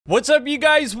What's up, you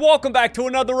guys? Welcome back to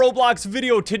another Roblox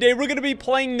video. Today we're going to be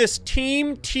playing this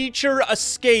Team Teacher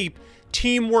Escape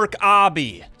Teamwork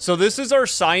Obby. So this is our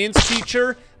science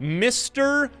teacher,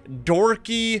 Mr.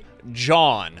 Dorky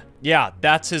John. Yeah,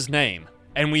 that's his name.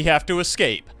 And we have to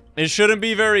escape. It shouldn't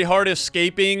be very hard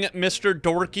escaping Mr.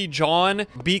 Dorky John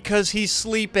because he's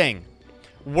sleeping.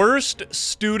 Worst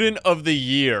student of the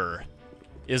year.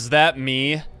 Is that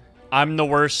me? I'm the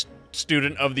worst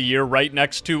student of the year, right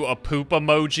next to a poop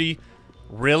emoji.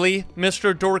 Really,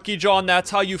 Mr. Dorky John?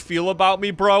 That's how you feel about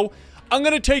me, bro? I'm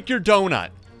gonna take your donut.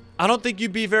 I don't think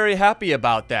you'd be very happy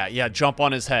about that. Yeah, jump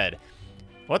on his head.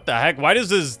 What the heck? Why does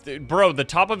this... Bro, the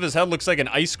top of his head looks like an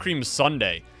ice cream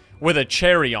sundae with a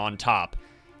cherry on top.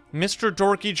 Mr.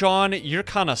 Dorky John, you're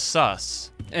kind of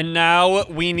sus. And now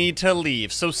we need to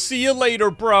leave. So see you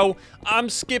later, bro. I'm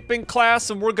skipping class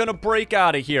and we're gonna break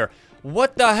out of here.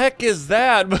 What the heck is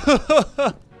that?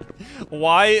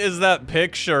 Why is that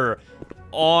picture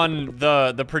on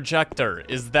the projector?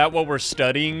 Is that what we're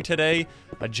studying today?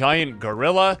 A giant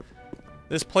gorilla?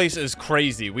 This place is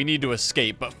crazy. We need to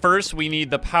escape. But first, we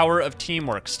need the power of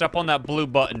teamwork. Step on that blue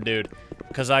button, dude,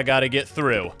 because I gotta get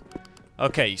through.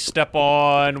 Okay, step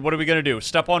on... What are we gonna do?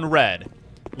 Step on red.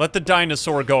 Let the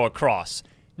dinosaur go across.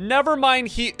 Never mind,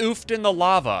 he oofed in the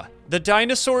lava. The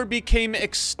dinosaur became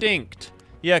extinct.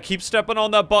 Yeah, keep stepping on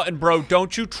that button, bro.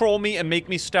 Don't you troll me and make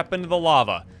me step into the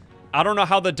lava. I don't know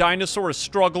how the dinosaur is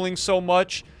struggling so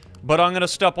much, but I'm gonna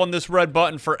step on this red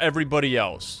button for everybody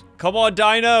else. Come on,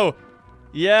 dino.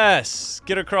 Yes.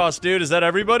 Get across, dude. Is that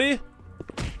everybody?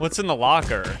 What's in the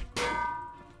locker?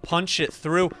 Punch it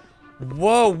through.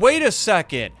 Whoa, wait a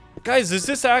second. Guys, is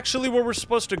this actually where we're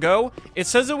supposed to go? It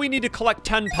says that we need to collect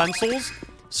 10 pencils.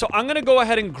 So I'm gonna go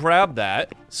ahead and grab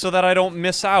that so that I don't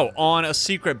miss out on a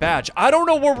secret badge. I don't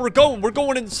know where we're going. We're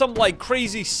going in some like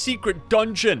crazy secret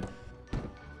dungeon.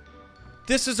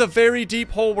 This is a very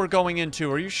deep hole we're going into.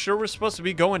 Are you sure we're supposed to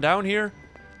be going down here?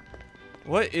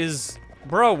 What is...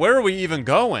 Bro, where are we even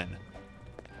going?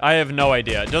 I have no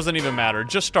idea. It doesn't even matter.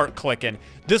 Just start clicking.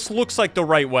 This looks like the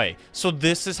right way. So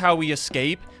this is how we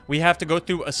escape. We have to go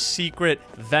through a secret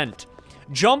vent.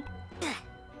 Jump.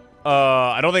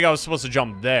 I don't think I was supposed to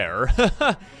jump there.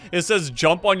 It says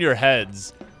jump on your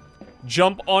heads.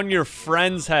 Jump on your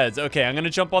friends' heads. Okay, I'm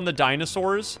gonna jump on the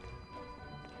dinosaurs.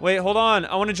 Wait, hold on.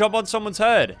 I want to jump on someone's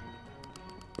head.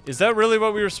 Is that really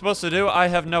what we were supposed to do? I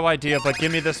have no idea, but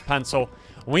give me this pencil.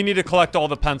 We need to collect all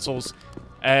the pencils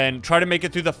and try to make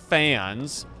it through the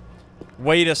fans.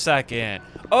 Wait a second.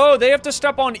 Oh, they have to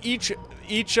step on each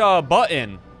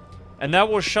button, and that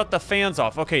will shut the fans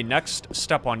off. Okay, next,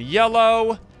 step on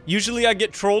yellow. Usually I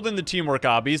get trolled in the teamwork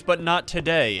obbies, but not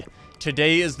today.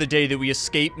 Today is the day that we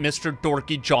escape Mr.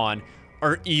 Dorky John,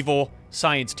 our evil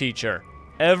science teacher.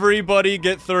 Everybody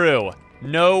get through.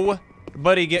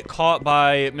 Nobody get caught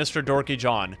by Mr. Dorky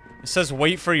John. It says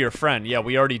wait for your friend. Yeah,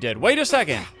 we already did. Wait a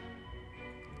second.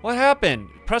 What happened?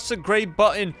 Press the gray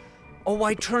button. Oh,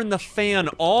 I turned the fan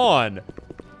on.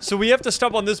 So we have to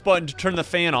step on this button to turn the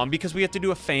fan on because we have to do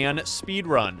a fan speed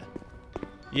run.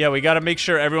 Yeah, we gotta make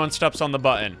sure everyone steps on the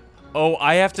button. Oh,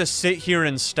 I have to sit here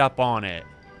and step on it.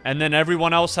 And then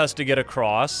everyone else has to get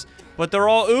across. But they're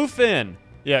all oofing.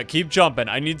 Yeah, keep jumping.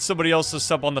 I need somebody else to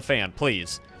step on the fan,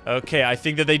 please. Okay, I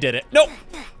think that they did it. Nope!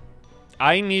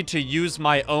 I need to use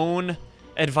my own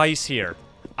advice here.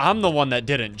 I'm the one that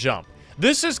didn't jump.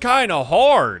 This is kind of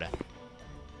hard.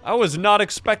 I was not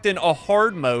expecting a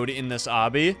hard mode in this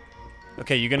obby.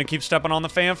 Okay, you gonna keep stepping on the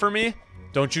fan for me?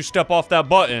 Don't you step off that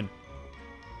button.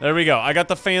 There we go. I got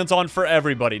the fans on for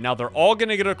everybody. Now they're all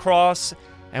gonna get across,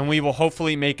 and we will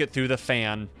hopefully make it through the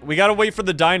fan. We gotta wait for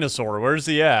the dinosaur. Where's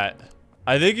he at?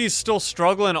 I think he's still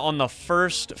struggling on the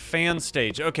first fan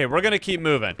stage. Okay, we're gonna keep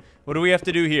moving. What do we have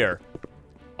to do here?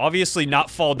 Obviously not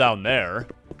fall down there.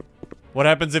 What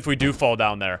happens if we do fall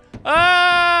down there?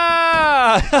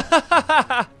 Ah!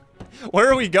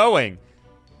 Where are we going?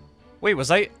 Wait,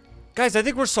 Guys, I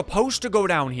think we're supposed to go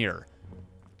down here.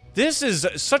 This is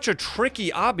such a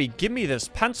tricky obby. Give me this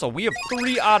pencil. We have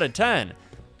 3 out of 10.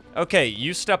 Okay,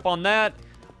 you step on that.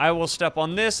 I will step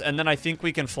on this, and then I think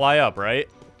we can fly up, right?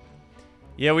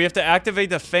 Yeah, we have to activate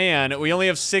the fan. We only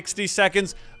have 60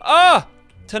 seconds. Ah!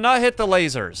 To not hit the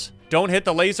lasers. Don't hit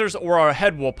the lasers or our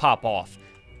head will pop off.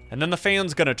 And then the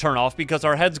fan's gonna turn off because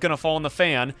our head's gonna fall in the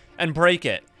fan and break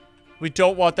it. We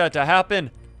don't want that to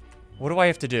happen. What do I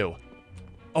have to do?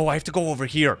 Oh, I have to go over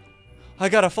here. I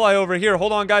gotta fly over here.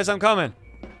 Hold on, guys, I'm coming.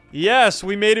 Yes,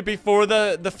 we made it before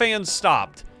the fan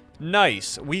stopped.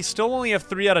 Nice. We still only have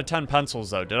 3 out of 10 pencils,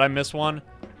 though. Did I miss one?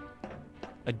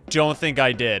 I don't think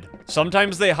I did.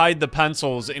 Sometimes they hide the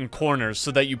pencils in corners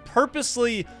so that you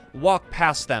purposely walk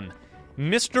past them,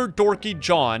 Mr. Dorky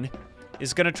John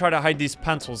is gonna try to hide these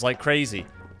pencils like crazy.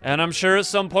 And I'm sure at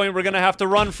some point we're gonna have to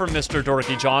run from Mr.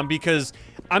 Dorky John because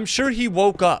I'm sure he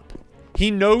woke up. He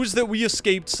knows that we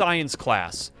escaped science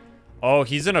class. Oh,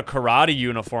 he's in a karate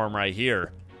uniform right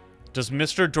here. Does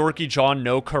Mr. Dorky John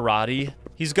know karate?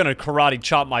 He's gonna karate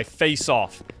chop my face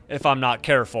off if I'm not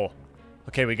careful.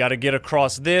 Okay, we gotta get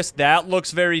across this. That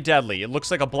looks very deadly. It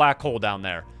looks like a black hole down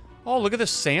there. Oh, look at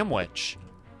this sandwich.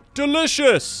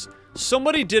 Delicious!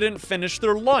 Somebody didn't finish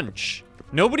their lunch.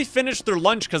 Nobody finished their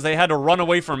lunch because they had to run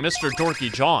away from Mr. Dorky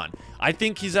John. I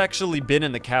think he's actually been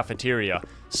in the cafeteria,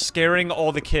 scaring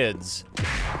all the kids.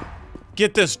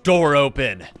 Get this door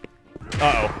open.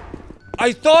 Uh-oh.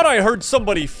 I thought I heard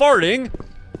somebody farting.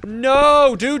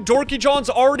 No, dude, Dorky John's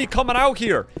already coming out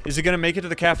here. Is he gonna make it to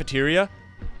the cafeteria?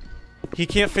 He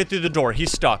can't fit through the door.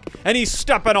 He's stuck. And he's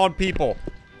stepping on people.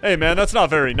 Hey, man, that's not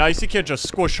very nice. You can't just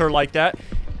squish her like that.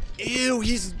 Ew,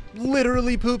 he's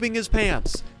literally pooping his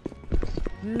pants.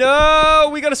 No,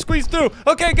 we gotta squeeze through.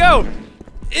 Okay, go.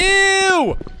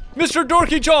 Ew! Mr.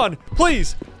 Dorky John,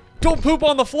 please, don't poop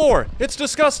on the floor. It's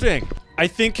disgusting. I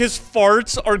think his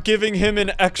farts are giving him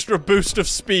an extra boost of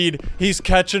speed. He's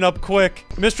catching up quick.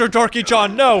 Mr. Dorky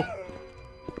John, no.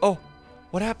 Oh,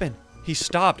 what happened? He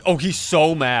stopped. Oh, he's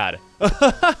so mad.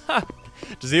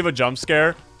 Does he have a jump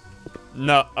scare?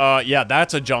 No, yeah,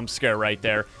 that's a jump scare right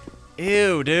there.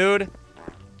 Ew, dude.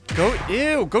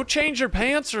 Go change your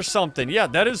pants or something. Yeah,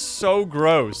 that is so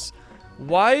gross.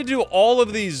 Why do all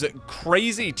of these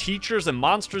crazy teachers and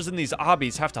monsters in these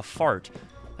obbies have to fart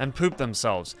and poop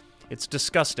themselves? It's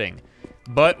disgusting.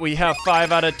 But we have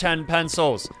 5 out of 10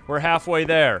 pencils. We're halfway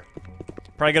there.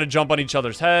 Probably gonna jump on each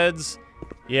other's heads.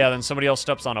 Yeah, then somebody else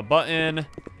steps on a button.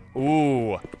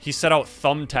 Ooh, he set out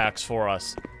thumbtacks for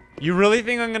us. You really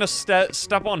think I'm gonna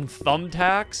step on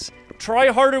thumbtacks? Try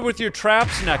harder with your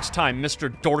traps next time,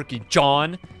 Mr. Dorky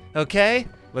John. Okay?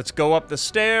 Let's go up the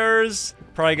stairs.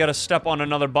 Probably gotta step on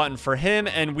another button for him,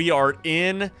 and we are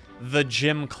in the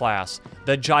gym class.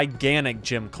 The gigantic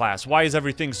gym class. Why is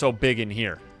everything so big in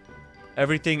here?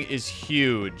 Everything is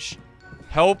huge.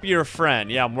 Help your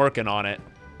friend. Yeah, I'm working on it.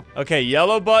 Okay,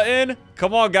 yellow button.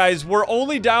 Come on, guys. We're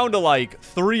only down to, like,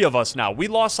 3 of us now. We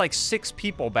lost, like, 6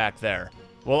 people back there.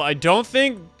 Well, I don't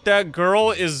think that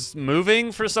girl is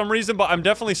moving for some reason, but I'm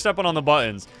definitely stepping on the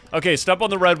buttons. Okay, step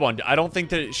on the red one. I don't think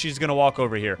that she's gonna walk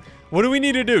over here. What do we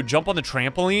need to do? Jump on the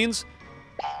trampolines?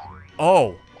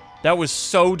 Oh, that was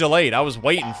so delayed. I was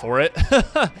waiting for it.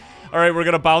 All right, we're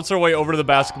gonna bounce our way over to the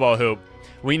basketball hoop.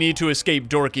 We need to escape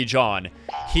Dorky John.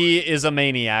 He is a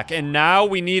maniac, and now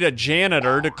we need a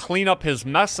janitor to clean up his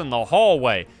mess in the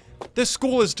hallway. This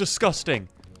school is disgusting.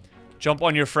 Jump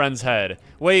on your friend's head.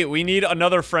 Wait, we need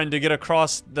another friend to get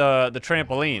across the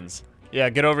trampolines. Yeah,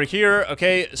 get over here.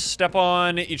 Okay, step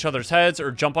on each other's heads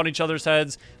or jump on each other's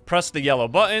heads. Press the yellow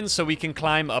button so we can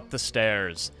climb up the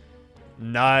stairs.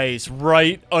 Nice,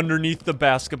 right underneath the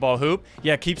basketball hoop.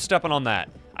 Yeah, keep stepping on that.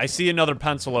 I see another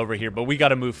pencil over here, but we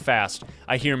gotta move fast.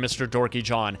 I hear Mr. Dorky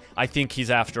John. I think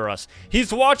he's after us.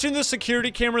 He's watching the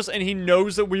security cameras and he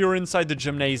knows that we are inside the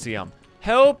gymnasium.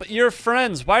 Help your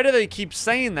friends. Why do they keep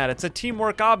saying that? It's a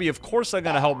teamwork obby. Of course I'm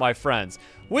gonna help my friends.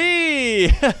 Whee!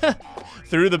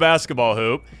 Through the basketball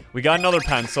hoop. We got another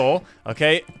pencil.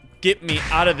 Okay, get me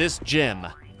out of this gym.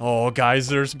 Oh, guys,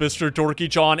 there's Mr. Dorky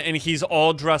John, and he's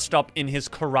all dressed up in his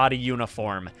karate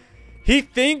uniform. He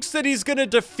thinks that he's gonna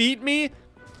defeat me?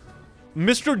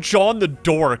 Mr. John the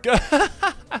Dork.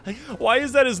 Why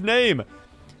is that his name?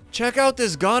 Check out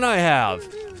this gun I have.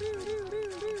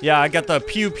 Yeah, I got the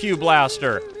pew pew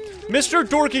blaster. Mr.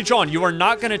 Dorky John, you are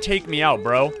not gonna take me out,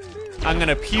 bro. I'm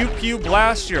gonna pew pew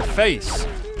blast your face.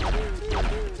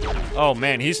 Oh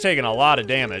man, he's taking a lot of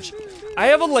damage. I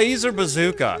have a laser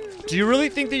bazooka. Do you really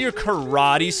think that your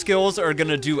karate skills are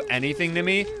gonna do anything to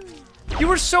me? You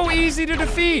were so easy to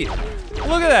defeat.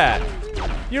 Look at that.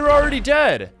 You're already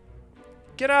dead.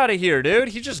 Get out of here, dude.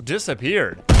 He just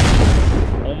disappeared.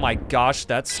 Oh my gosh,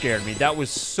 that scared me. That was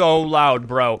so loud,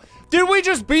 bro. Did we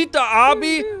just beat the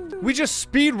obby? We just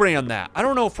speed ran that. I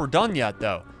don't know if we're done yet,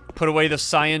 though. Put away the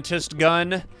scientist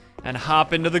gun and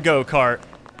hop into the go-kart.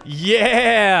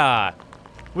 Yeah!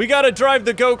 We gotta drive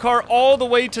the go-kart all the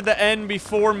way to the end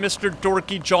before Mr.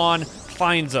 Dorky John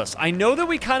finds us. I know that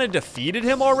we kind of defeated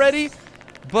him already,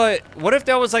 but what if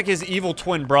that was like his evil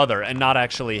twin brother and not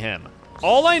actually him?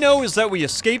 All I know is that we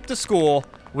escaped the school.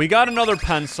 We got another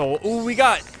pencil. Ooh,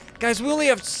 guys, we only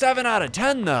have 7 out of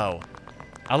 10, though.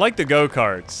 I like the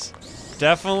go-karts.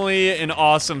 Definitely an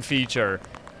awesome feature.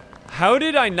 How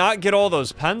did I not get all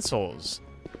those pencils?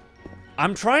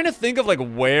 I'm trying to think of like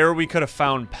where we could have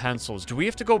found pencils. Do we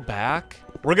have to go back?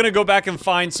 we're gonna go back and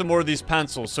find some more of these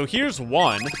pencils. So here's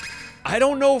one. I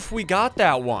don't know if we got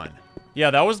that one.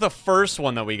 Yeah, that was the first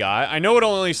one that we got. I know it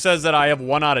only says that I have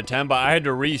 1 out of 10, but I had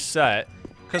to reset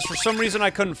because for some reason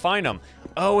I couldn't find them.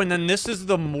 Oh, and then this is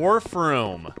the morph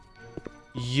room.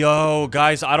 Yo,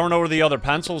 guys, I don't know where the other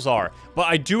pencils are, but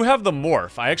I do have the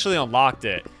morph. I actually unlocked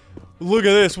it. Look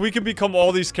at this. We can become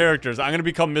all these characters. I'm gonna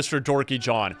become Mr. Dorky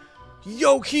John.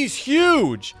 Yo, he's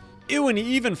huge. Ew, and he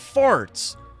even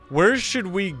farts. Where should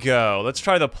we go? Let's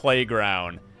try the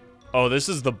playground. Oh, this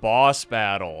is the boss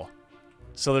battle.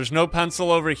 So there's no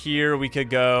pencil over here. We could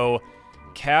go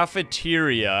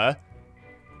cafeteria.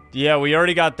 Yeah, we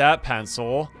already got that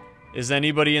pencil. Is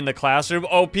anybody in the classroom?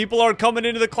 Oh, people are coming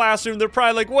into the classroom. They're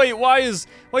probably like, wait, why is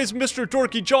Mr.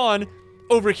 Dorky John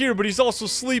over here, but he's also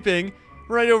sleeping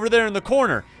right over there in the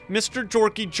corner? Mr.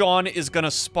 Dorky John is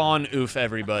gonna spawn oof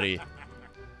everybody.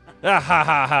 Ah, ha,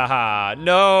 ha, ha, ha.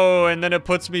 No, and then it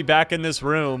puts me back in this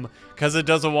room because it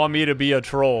doesn't want me to be a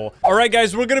troll. All right,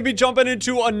 guys, we're going to be jumping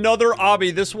into another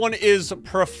obby. This one is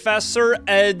Professor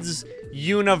Ed's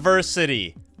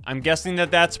University. I'm guessing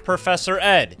that that's Professor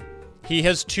Ed. He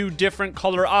has 2 different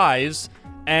color eyes,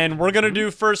 and we're going to do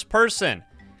first person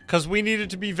because we need it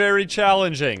to be very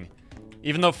challenging.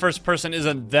 Even though first person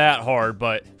isn't that hard,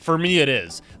 but for me it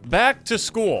is. Back to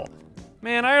school.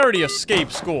 Man, I already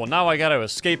escaped school. Now I gotta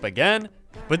escape again?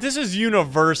 But this is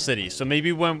university, so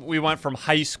maybe when we went from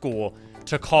high school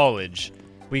to college.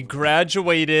 We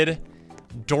graduated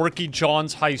Dorky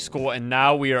John's high school, and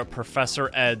now we are at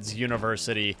Professor Ed's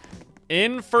university.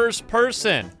 In first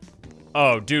person.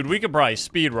 Oh, dude, we could probably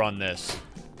speedrun this.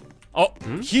 Oh,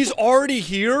 he's already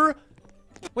here?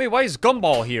 Wait, why is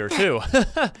Gumball here, too?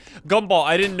 Gumball,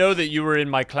 I didn't know that you were in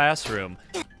my classroom.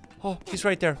 Oh, he's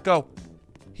right there. Go.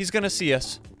 He's gonna see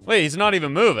us. Wait, he's not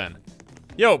even moving.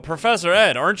 Yo, Professor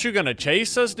Ed, aren't you gonna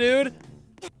chase us, dude?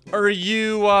 Are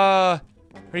you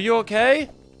okay?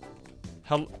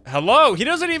 Hello? He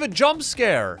doesn't even jump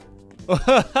scare.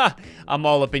 I'm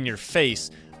all up in your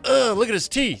face. Ugh, look at his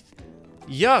teeth.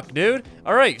 Yuck, dude.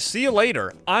 All right, see you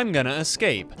later. I'm gonna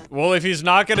escape. Well, if he's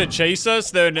not gonna chase us,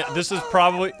 then this is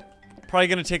probably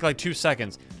gonna take like 2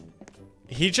 seconds.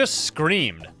 He just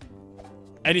screamed.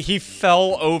 And he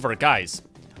fell over, guys.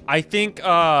 I think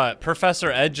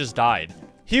Professor Ed just died.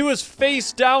 He was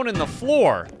face down in the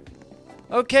floor.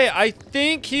 Okay, I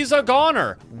think he's a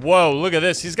goner. Whoa, look at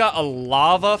this. He's got a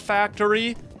lava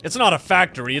factory. It's not a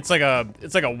factory. It's like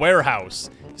a warehouse.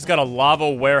 He's got a lava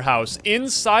warehouse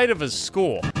inside of his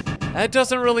school. That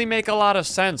doesn't really make a lot of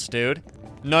sense, dude.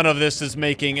 None of this is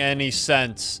making any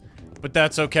sense, but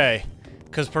that's okay,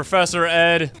 because Professor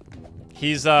Ed,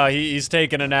 he's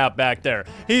taking a nap back there.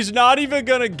 He's not even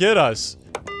gonna get us.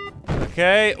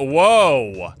 Okay,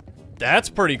 whoa. That's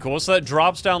pretty cool. So that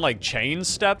drops down like chain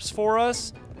steps for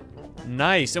us.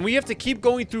 Nice, and we have to keep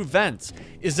going through vents.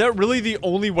 Is that really the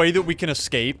only way that we can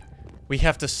escape? We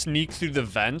have to sneak through the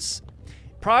vents?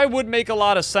 Probably would make a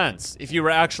lot of sense if you were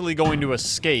actually going to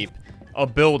escape a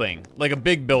building, like a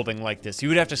big building like this. You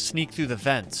would have to sneak through the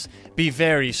vents. Be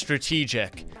very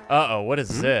strategic. Uh-oh, what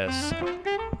is this?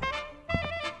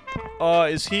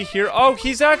 Is he here? Oh,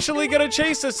 he's actually gonna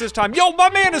chase us this time. Yo, my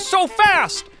man is so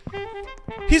fast!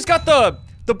 He's got the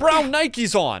brown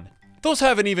Nikes on. Those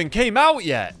haven't even came out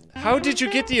yet. How did you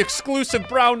get the exclusive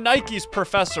brown Nikes,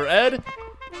 Professor Ed?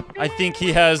 I think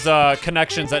he has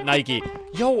connections at Nike.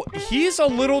 Yo, he's a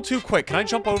little too quick. Can I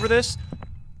jump over this?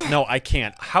 No, I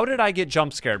can't. How did I get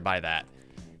jump scared by that?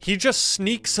 He just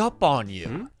sneaks up on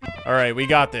you. All right, we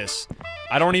got this.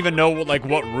 I don't even know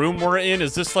what room we're in.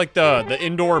 Is this like the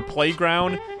indoor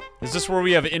playground? Is this where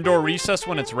we have indoor recess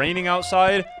when it's raining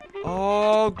outside?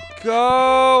 Oh, go.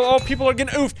 Oh, people are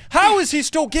getting oofed. How is he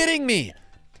still getting me?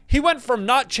 He went from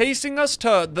not chasing us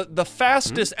to the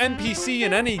fastest NPC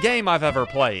in any game I've ever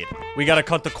played. We gotta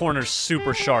cut the corners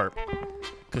super sharp,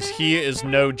 because he is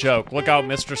no joke. Look out,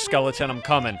 Mr. Skeleton, I'm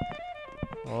coming.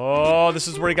 Oh, this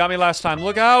is where he got me last time.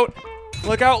 Look out.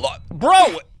 Look out.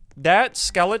 Bro, that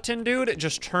skeleton dude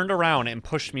just turned around and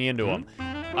pushed me into him.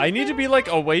 I need to be like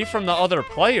away from the other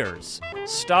players.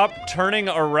 Stop turning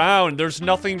around. There's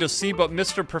nothing to see but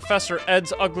Mr. Professor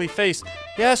Ed's ugly face.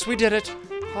 Yes, we did it.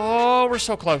 Oh, we're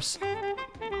so close.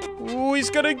 Ooh, he's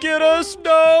gonna get us.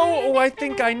 No. Oh, I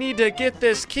think I need to get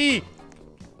this key.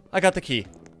 I got the key.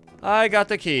 I got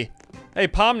the key. Hey,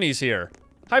 Pomni's here.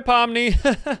 Hi, Pomni.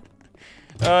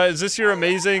 Is this your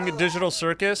amazing digital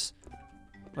circus?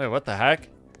 Wait, what the heck?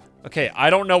 Okay, I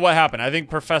don't know what happened. I think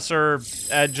Professor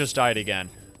Ed just died again.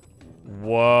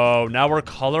 Whoa, now we're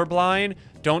colorblind?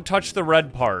 Don't touch the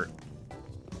red part.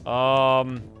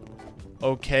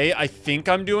 Okay, I think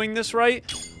I'm doing this right.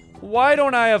 Why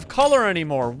don't I have color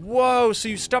anymore? Whoa, so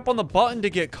you step on the button to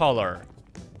get color.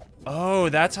 Oh,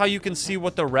 that's how you can see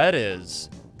what the red is.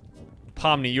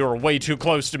 Pomni, you're way too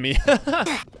close to me.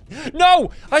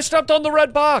 No, I stepped on the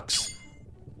red box.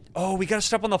 Oh, we gotta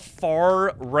step on the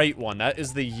far right one. That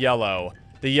is the yellow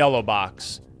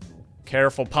box.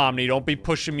 Careful, Pomni, don't be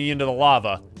pushing me into the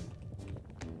lava.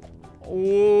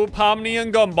 Oh, Pomni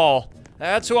and Gumball.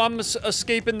 That's who I'm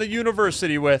escaping the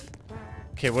university with.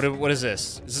 Okay, what is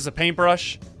this? Is this a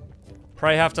paintbrush?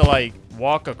 Probably have to, like,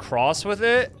 walk across with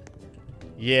it.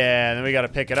 Yeah, and then we gotta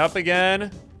pick it up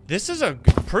again. This is a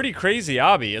pretty crazy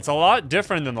obby. It's a lot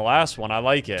different than the last one. I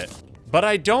like it. But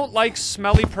I don't like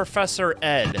Smelly Professor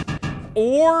Ed.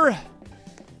 Or,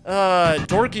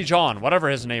 Dorky John, whatever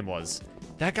his name was.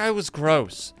 That guy was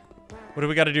gross. What do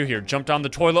we gotta do here? Jump down the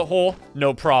toilet hole?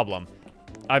 No problem.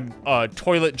 I'm a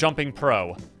toilet jumping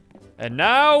pro. And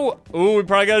now, ooh, we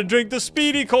probably gotta drink the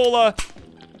Speedy Cola.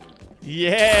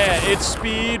 Yeah, it's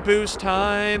speed boost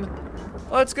time.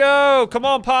 Let's go. Come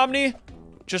on, Pomni.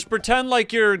 Just pretend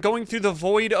like you're going through the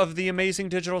void of the Amazing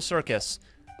Digital Circus.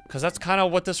 Because that's kind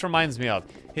of what this reminds me of.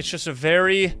 It's just a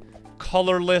very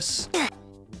colorless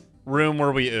room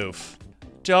where we oof.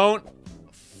 Don't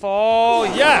fall.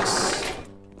 Yes.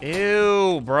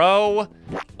 Ew, bro.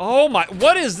 Oh my,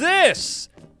 what is this?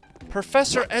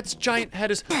 Professor Ed's giant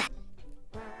head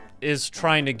is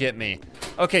trying to get me.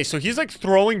 Okay, so he's like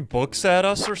throwing books at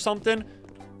us or something.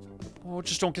 Oh,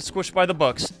 just don't get squished by the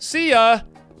books. See ya.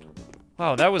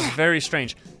 Wow, that was very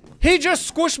strange. He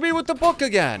just squished me with the book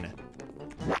again.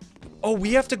 Oh,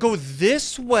 we have to go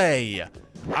this way.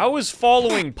 I was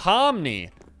following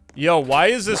Pomni. Yo, why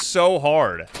is this so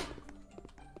hard?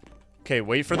 Okay,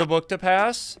 wait for the book to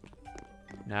pass.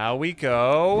 Now we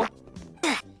go.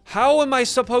 How am I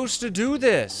supposed to do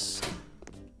this?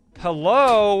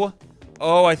 Hello?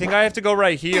 Oh, I think I have to go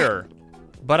right here.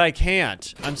 But I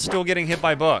can't. I'm still getting hit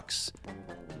by books.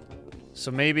 So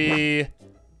maybe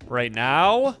right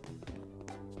now?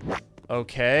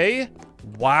 Okay.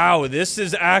 Wow, this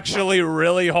is actually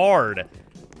really hard.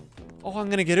 Oh, I'm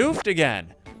gonna get oofed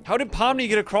again. How did Pomni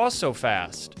get across so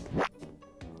fast?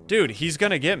 Dude, he's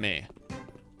gonna get me.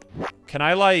 Can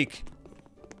I, like...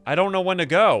 I don't know when to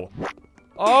go.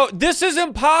 Oh, this is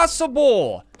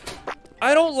impossible!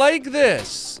 I don't like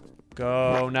this.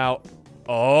 Go now.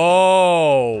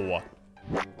 Oh.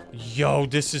 Yo,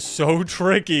 this is so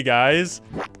tricky, guys.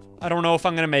 I don't know if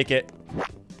I'm gonna make it.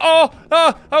 Oh,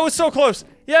 I was so close.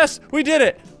 Yes, we did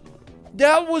it.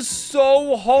 That was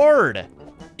so hard.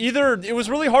 Either it was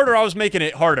really hard or I was making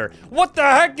it harder. What the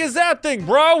heck is that thing,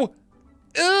 bro?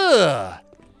 Ugh.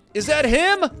 Is that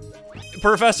him?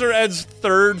 Professor Ed's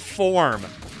third form.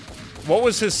 What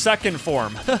was his second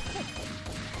form?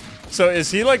 So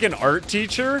is he like an art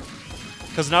teacher?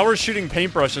 Because now we're shooting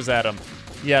paintbrushes at him.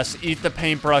 Yes, eat the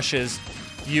paintbrushes.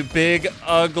 You big,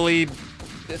 ugly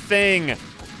thing.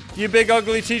 You big,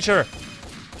 ugly teacher.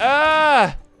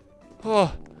 Ah!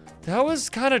 Oh, that was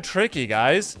kind of tricky,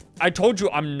 guys. I told you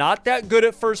I'm not that good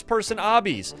at first-person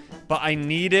obbies, but I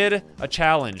needed a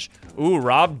challenge. Ooh,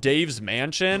 rob Dave's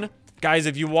mansion. Guys,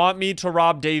 if you want me to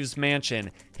rob Dave's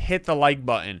mansion, hit the like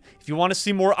button. If you want to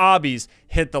see more obbies,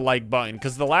 hit the like button,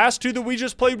 because the last two that we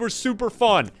just played were super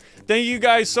fun. Thank you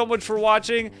guys so much for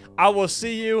watching. I will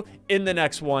see you in the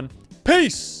next one.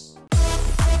 Peace!